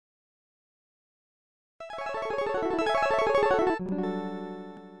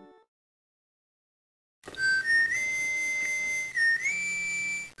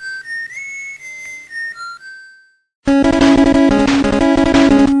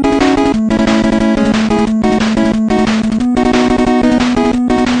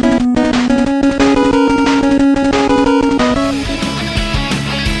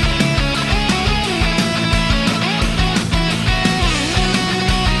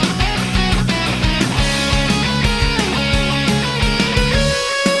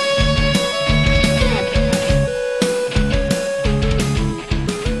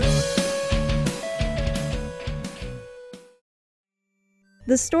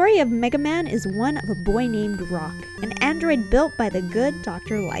The story of Megaman is one of a boy named Rock, an android built by the good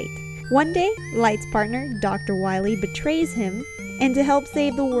Dr. Light. One day, Light's partner, Dr. Wily, betrays him, and to help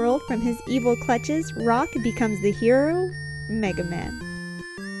save the world from his evil clutches, Rock becomes the hero, Megaman.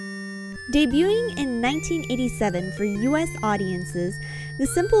 Debuting in 1987 for US audiences, the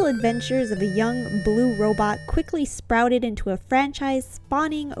simple adventures of a young blue robot quickly sprouted into a franchise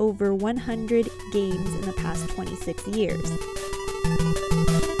spawning over 100 games in the past 26 years.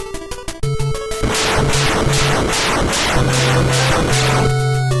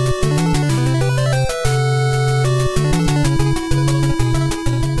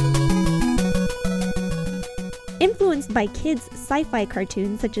 Influenced by kids' sci-fi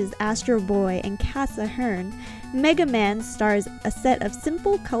cartoons such as Astro Boy and Casa Hearn, Mega Man stars a set of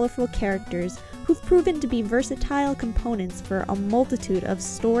simple, colorful characters who've proven to be versatile components for a multitude of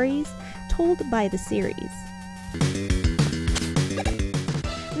stories told by the series.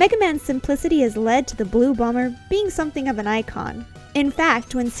 Mega Man's simplicity has led to the Blue Bomber being something of an icon. In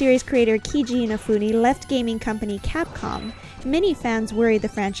fact, when series creator Keiji Inafune left gaming company Capcom, many fans worried the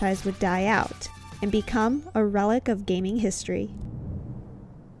franchise would die out and become a relic of gaming history.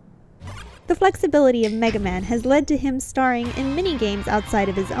 The flexibility of Mega Man has led to him starring in many games outside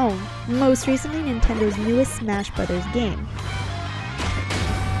of his own, most recently Nintendo's newest Smash Bros. Game.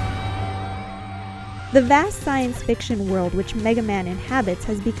 The vast science fiction world which Mega Man inhabits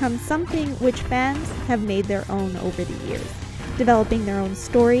has become something which fans have made their own over the years, developing their own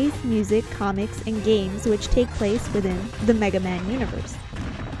stories, music, comics, and games which take place within the Mega Man universe.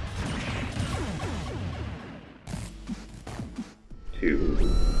 2,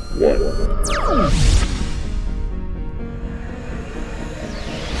 1.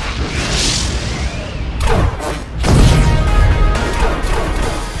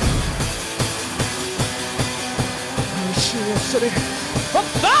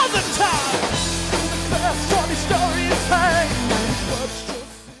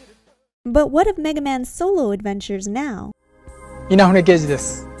 But what of Mega Man's solo adventures now? 稲船刑事で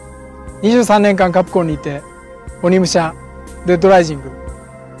す。23年間カプコンにいて、鬼武者、デッドライジング、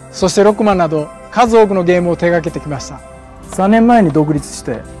そしてロックマンなど数多くのゲームを手掛けてきました。3年前に独立し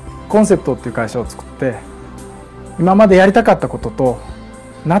てコンセプトっていう会社を作って、今までやりたかったことと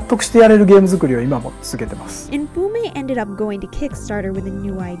納得してやれるゲーム作りを今も続けてます。Infume ended up going to Kickstarter with a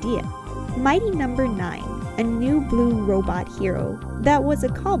new idea, Mighty Number 9, a new blue robot hero that was a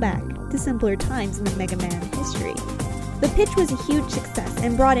callback to simpler times in the Mega Man history. The pitch was a huge success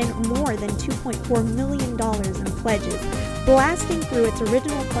and brought in more than $2.4 million in pledges, blasting through its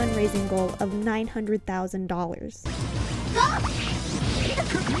original fundraising goal of $900,000.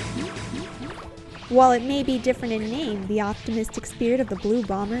 While it may be different in name, the optimistic spirit of the Blue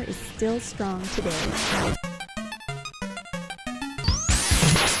Bomber is still strong today.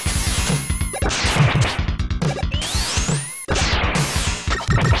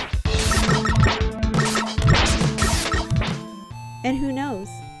 And who knows,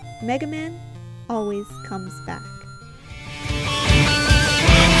 Mega Man always comes back.